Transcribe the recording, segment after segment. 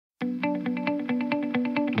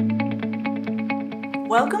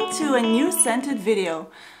Welcome to a new scented video.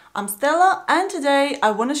 I'm Stella and today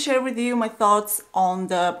I want to share with you my thoughts on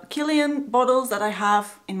the Kilian bottles that I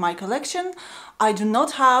have in my collection. I do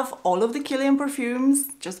not have all of the Kilian perfumes,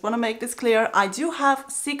 just want to make this clear. I do have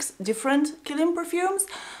 6 different Kilian perfumes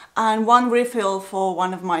and 1 refill for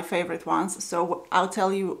one of my favorite ones, so I'll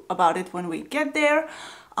tell you about it when we get there.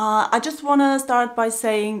 I just want to start by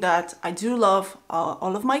saying that I do love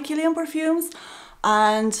all of my Kilian perfumes,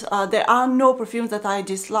 and there are no perfumes that I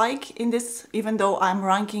dislike in this, even though I'm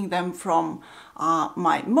ranking them from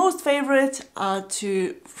my most favorite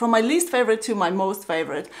from my least favorite to my most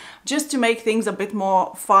favorite, just to make things a bit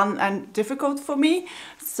more fun and difficult for me.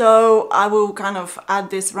 So I will kind of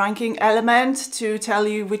add this ranking element to tell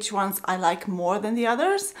you which ones I like more than the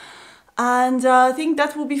others. And I think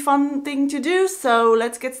that will be a fun thing to do, so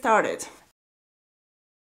let's get started.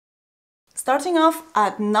 Starting off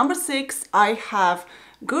at number 6, I have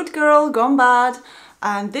Good Girl Gone Bad,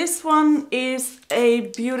 and this one is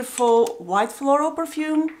a beautiful white floral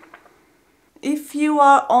perfume. If you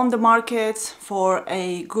are on the market for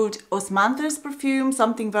a good osmanthus perfume,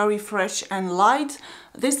 something very fresh and light,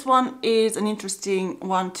 this one is an interesting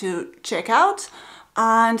one to check out.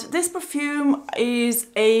 And this perfume is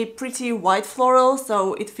a pretty white floral,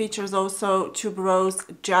 so it features also tuberose,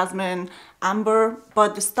 jasmine, amber,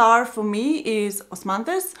 but the star for me is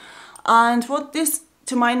osmanthus. And what this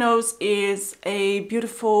to my nose is a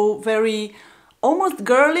beautiful, very almost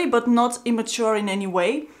girly but not immature in any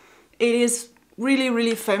way. It is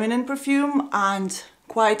really feminine perfume and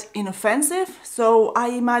quite inoffensive, so I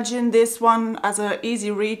imagine this one as an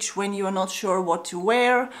easy reach when you are not sure what to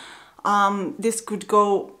wear. This could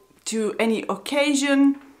go to any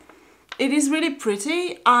occasion. It is really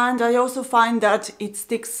pretty, and I also find that it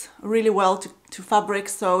sticks really well to fabric,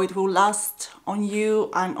 so it will last on you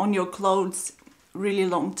and on your clothes really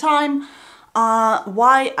long time.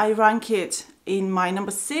 Why I rank it in my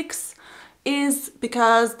number 6 is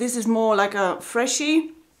because this is more like a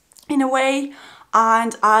freshie in a way,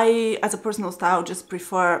 and I, as a personal style, just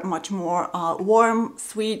prefer much more warm,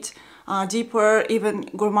 sweet, deeper, even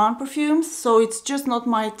gourmand perfumes. So it's just not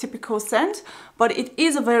my typical scent, but it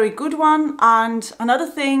is a very good one. And another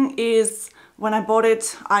thing is, when I bought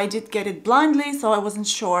it, I did get it blindly, so I wasn't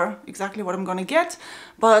sure exactly what I'm gonna get,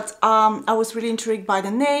 but I was really intrigued by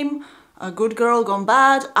the name, Good Girl Gone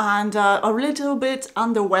Bad, and a little bit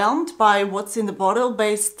underwhelmed by what's in the bottle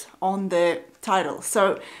based on the title.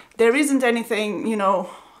 So there isn't anything, you know,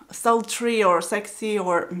 sultry or sexy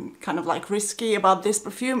or kind of like risky about this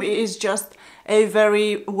perfume. It is just a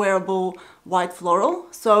very wearable white floral,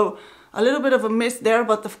 so a little bit of a miss there,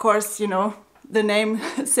 but of course, you know, the name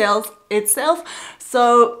sells itself.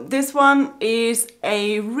 So this one is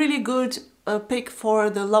a really good pick for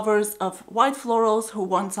the lovers of white florals who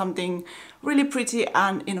want something really pretty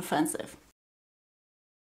and inoffensive.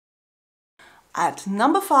 At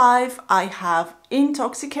number 5, I have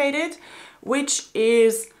Intoxicated, which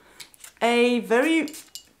is a very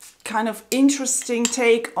kind of interesting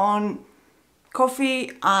take on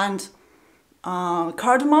coffee and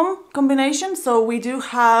cardamom combination. So we do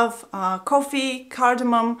have coffee,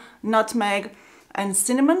 cardamom, nutmeg and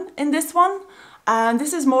cinnamon in this one, and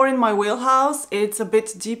this is more in my wheelhouse. It's a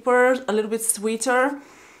bit deeper, a little bit sweeter,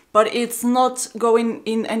 but it's not going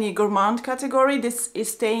in any gourmand category. This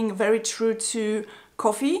is staying very true to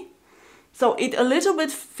coffee. So it a little bit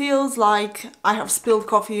feels like I have spilled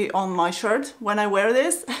coffee on my shirt when I wear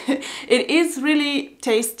this. It is really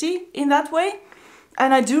tasty in that way,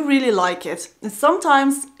 and I do really like it. And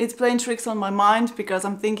sometimes it's playing tricks on my mind because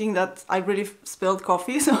I'm thinking that I really spilled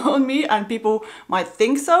coffee on me and people might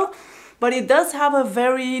think so. But it does have a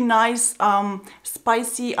very nice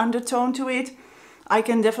spicy undertone to it. I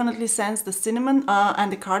can definitely sense the cinnamon and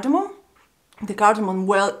the cardamom. The cardamom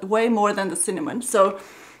way more than the cinnamon. So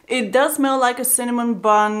it does smell like a cinnamon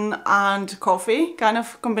bun and coffee kind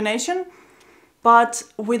of combination, but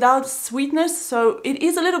without sweetness. So it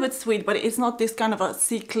is a little bit sweet, but it's not this kind of a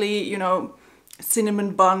sickly, you know,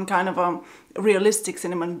 cinnamon bun, kind of a realistic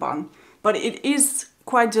cinnamon bun. But it is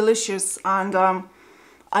quite delicious, and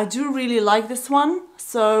I do really like this one.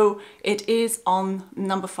 So it is on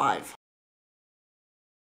number 5.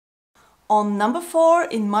 On number 4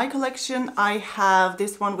 in my collection, I have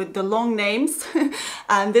this one with the long names,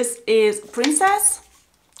 and this is Princess,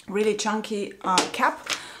 really chunky cap.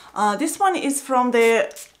 This one is from the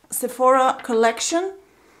Sephora collection,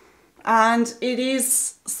 and it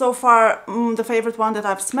is so far the favorite one that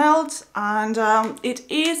I've smelled, and it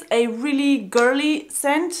is a really girly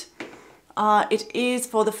scent. It is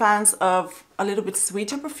for the fans of a little bit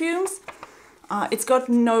sweeter perfumes. It's got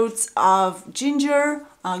notes of ginger,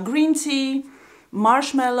 green tea,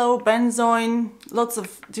 marshmallow, benzoin, lots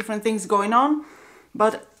of different things going on.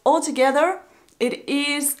 But altogether, it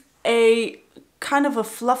is a kind of a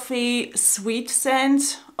fluffy, sweet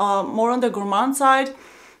scent, more on the gourmand side,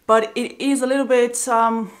 but it is a little bit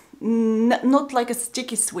not like a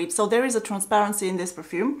sticky sweet. So there is a transparency in this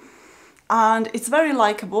perfume, and it's very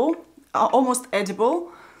likable, almost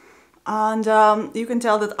edible. And you can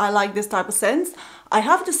tell that I like this type of scents. I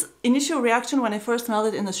have this initial reaction when I first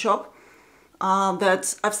smelled it in the shop,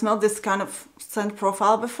 that I've smelled this kind of scent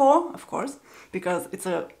profile before, of course, because it's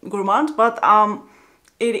a gourmand, but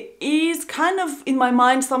it is kind of, in my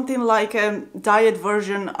mind, something like a diet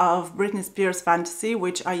version of Britney Spears Fantasy,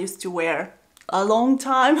 which I used to wear a long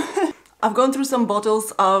time. I've gone through some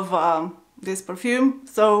bottles of this perfume,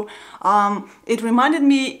 so it reminded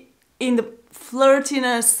me in the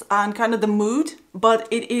flirtiness and kind of the mood, but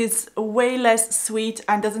it is way less sweet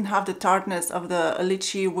and doesn't have the tartness of the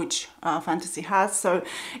lychee which Fantasy has. So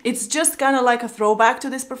it's just kind of like a throwback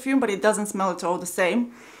to this perfume, but it doesn't smell at all the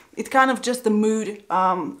same. It kind of just the mood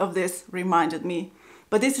of this reminded me,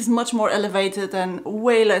 but this is much more elevated and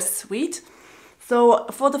way less sweet. So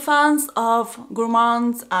for the fans of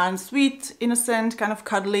gourmands and sweet, innocent, kind of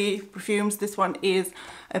cuddly perfumes, this one is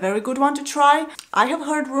a very good one to try. I have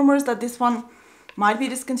heard rumors that this one might be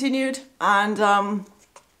discontinued, and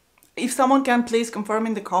if someone can please confirm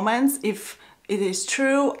in the comments if it is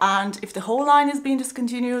true and if the whole line is being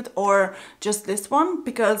discontinued or just this one,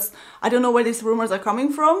 because I don't know where these rumors are coming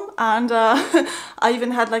from. And I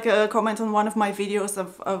even had like a comment on one of my videos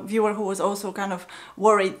of a viewer who was also kind of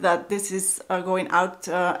worried that this is going out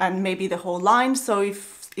and maybe the whole line. So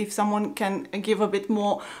if someone can give a bit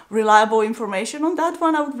more reliable information on that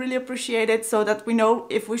one, I would really appreciate it, so that we know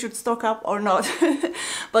if we should stock up or not.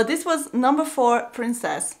 But this was number 4,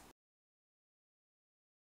 Princess.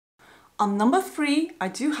 On number 3, I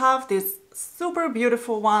do have this super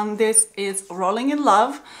beautiful one. This is Rolling in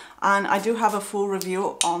Love, and I do have a full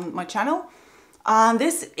review on my channel. And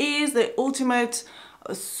this is the ultimate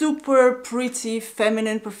super pretty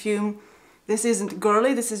feminine perfume. This isn't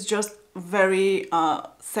girly, this is just very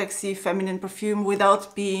sexy feminine perfume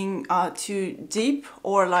without being too deep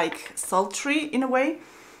or like sultry in a way.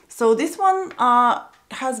 So this one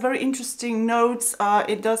has very interesting notes.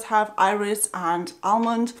 It does have iris and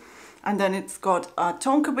almond, and then it's got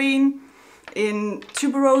tonka bean in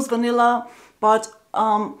tuberose vanilla, but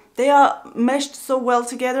they are meshed so well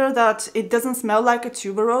together that it doesn't smell like a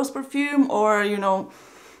tuberose perfume or, you know,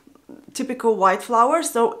 typical white flower.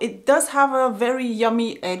 So it does have a very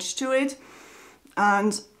yummy edge to it,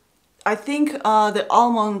 and I think the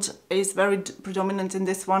almond is very predominant in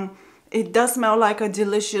this one. It does smell like a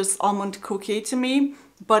delicious almond cookie to me,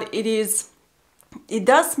 but it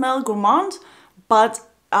does smell gourmand, but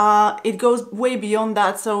it goes way beyond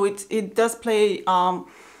that. So it does play on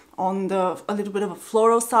a little bit of a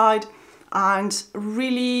floral side, and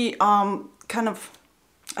really kind of,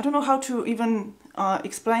 I don't know how to even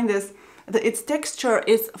explain this. Its texture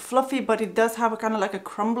is fluffy, but it does have a kind of like a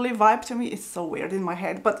crumbly vibe to me. It's so weird in my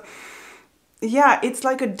head, but yeah, it's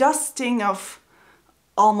like a dusting of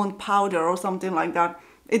almond powder or something like that.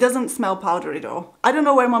 It doesn't smell powdery though. I don't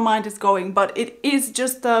know where my mind is going, but it is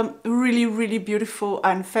just really, really beautiful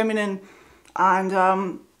and feminine,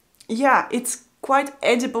 and yeah, it's quite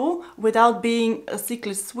edible without being a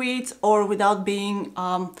sickly sweet or without being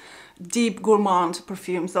deep gourmand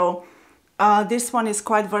perfume. So this one is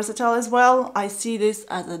quite versatile as well. I see this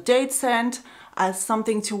as a date scent, as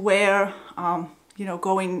something to wear, you know,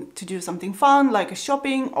 going to do something fun like a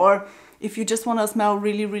shopping, or if you just want to smell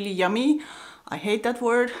really, really yummy. I hate that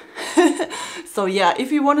word. So yeah, if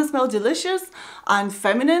you want to smell delicious and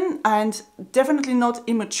feminine, and definitely not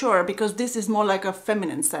immature, because this is more like a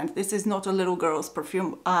feminine scent. This is not a little girl's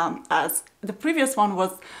perfume, as the previous one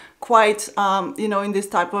was quite, you know, in this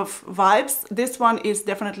type of vibes. This one is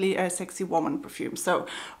definitely a sexy woman perfume. So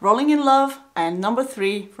Rolling in Love, and number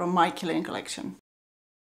 3 from my Kilian collection.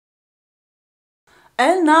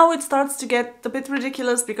 And now it starts to get a bit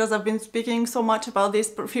ridiculous, because I've been speaking so much about these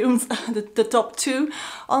perfumes, the top 2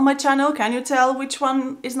 on my channel. Can you tell which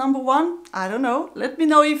one is number 1? I don't know. Let me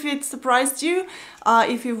know if it surprised you,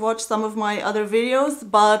 if you've watched some of my other videos.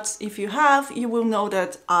 But if you have, you will know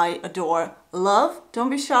that I adore Love, Don't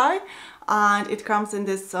Be Shy. And it comes in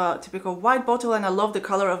this typical white bottle, and I love the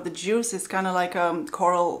color of the juice. It's kind of like a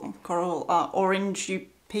coral orangey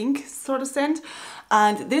pink sort of scent.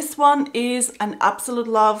 And this one is an absolute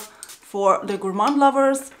love for the gourmand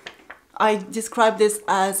lovers. I describe this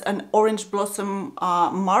as an orange blossom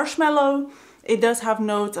marshmallow. It does have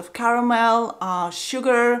notes of caramel,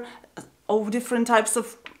 sugar, all different types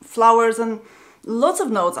of flowers and Lots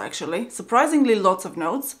of notes actually, surprisingly lots of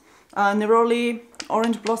notes. Neroli,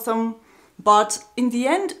 orange blossom, but in the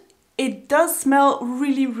end it does smell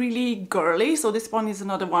really, really girly. So this one is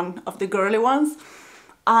another one of the girly ones,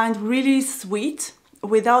 and really sweet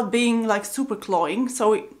without being like super cloying.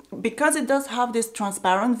 So because it does have this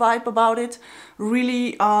transparent vibe about it,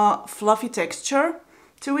 really fluffy texture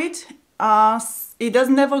to it. It does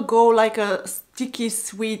never go like a sticky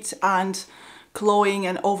sweet and cloying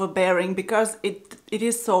and overbearing, because it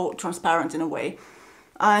is so transparent in a way.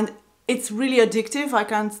 And it's really addictive. I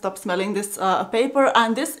can't stop smelling this paper,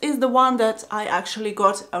 and this is the one that I actually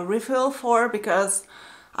got a refill for because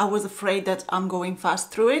I was afraid that I'm going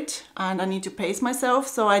fast through it and I need to pace myself,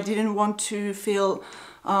 so I didn't want to feel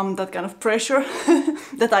that kind of pressure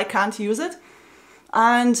that I can't use it.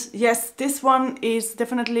 And yes, this one is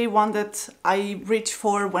definitely one that I reach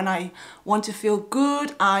for when I want to feel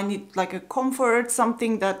good. I need like a comfort,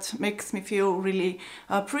 something that makes me feel really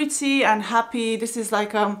pretty and happy. This is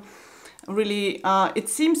like really, it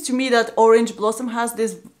seems to me that Orange Blossom has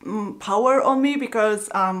this power on me, because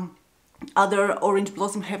other Orange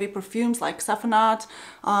Blossom heavy perfumes like Safonat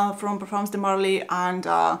from Parfums de Marly and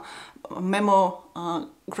Memo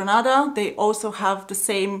Granada, they also have the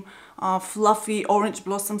same fluffy Orange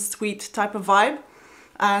Blossom sweet type of vibe.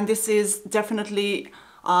 And this is definitely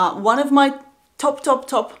one of my top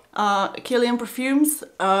Kilian perfumes.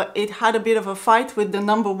 It had a bit of a fight with the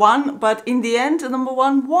number one, but in the end the number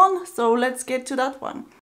one won, so let's get to that one.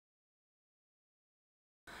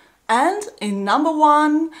 And in number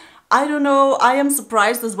one, I don't know, I am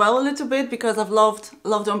surprised as well a little bit, because I've loved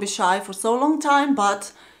Don't Be Shy for so long time,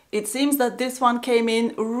 but it seems that this one came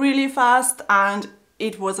in really fast and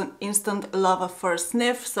it was an instant love at first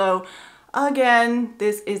sniff. So again,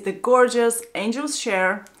 this is the gorgeous Angel's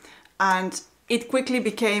Share, and it quickly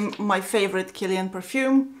became my favorite Kilian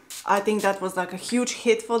perfume. I think that was like a huge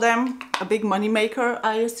hit for them, a big money maker,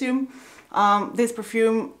 I assume. This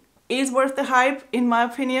perfume is worth the hype, in my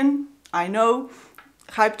opinion. I know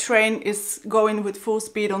hype train is going with full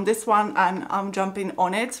speed on this one and I'm jumping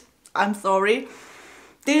on it. I'm sorry.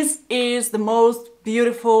 This is the most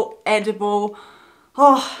beautiful, edible,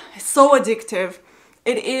 oh, it's so addictive.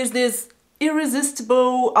 It is this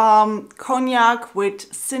irresistible cognac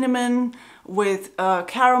with cinnamon, with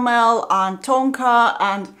caramel and tonka,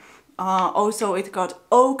 and also it got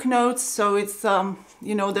oak notes, so it's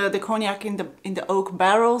you know, the cognac in the oak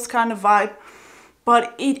barrels kind of vibe.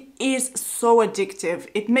 But it is so addictive.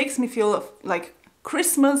 It makes me feel like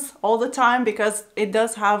Christmas all the time, because it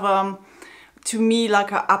does have to me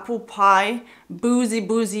like an apple pie,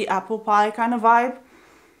 boozy apple pie kind of vibe.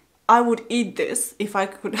 I would eat this if I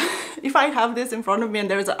could. If I have this in front of me and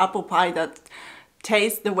there's an apple pie that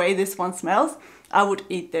tastes the way this one smells, I would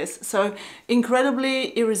eat this. So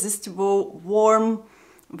incredibly irresistible, warm,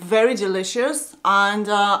 very delicious, and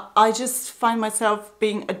I just find myself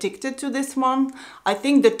being addicted to this one. I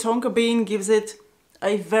think the tonka bean gives it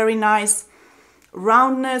a very nice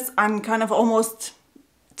roundness and kind of almost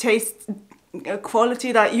taste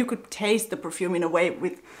quality that you could taste the perfume in a way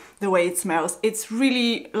with the way it smells. It's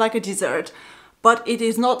really like a dessert, but it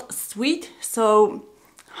is not sweet. So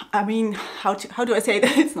I mean, how do I say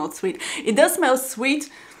that it's not sweet? It does smell sweet,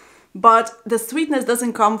 but the sweetness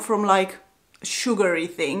doesn't come from like sugary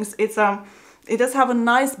things. It's it does have a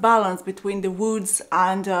nice balance between the woods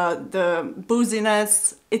and the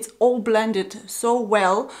booziness. It's all blended so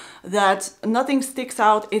well that nothing sticks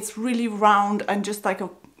out. It's really round and just like a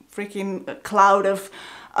freaking cloud of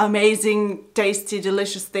amazing, tasty,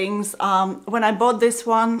 delicious things. When I bought this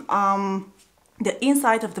one, the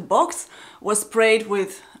inside of the box was sprayed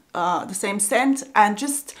with the same scent, and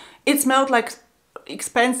just it smelled like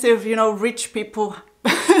expensive, you know, rich people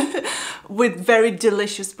with very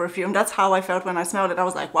delicious perfume. That's how I felt when I smelled it. I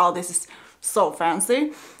was like, wow, this is so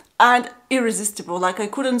fancy and irresistible. Like I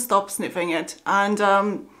couldn't stop sniffing it. And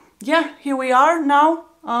yeah, here we are now.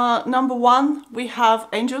 Number one, we have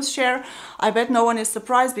Angel's Share. I bet no one is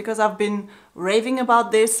surprised, because I've been raving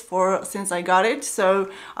about this since I got it.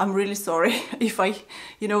 So I'm really sorry if I,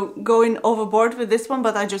 you know, going overboard with this one,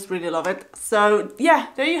 but I just really love it. So yeah,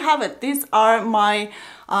 there you have it. These are my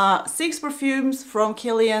 6 perfumes from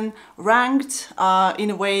Kilian, ranked in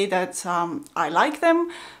a way that I like them.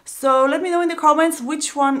 So let me know in the comments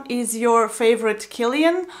which one is your favorite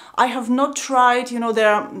Kilian. I have not tried, you know,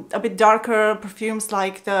 there are a bit darker perfumes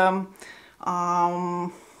like the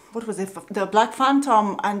what was it, the Black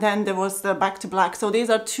Phantom, and then there was the Back to Black. So these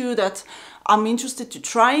are 2 that I'm interested to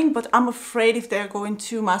trying, but I'm afraid if they're going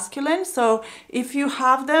too masculine. So if you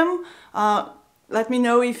have them, Let me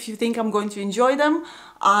know if you think I'm going to enjoy them.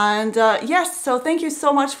 And yes, so thank you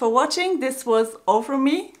so much for watching. This was all from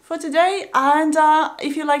me for today. And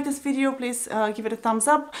if you like this video, please give it a thumbs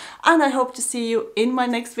up. And I hope to see you in my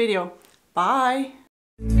next video. Bye!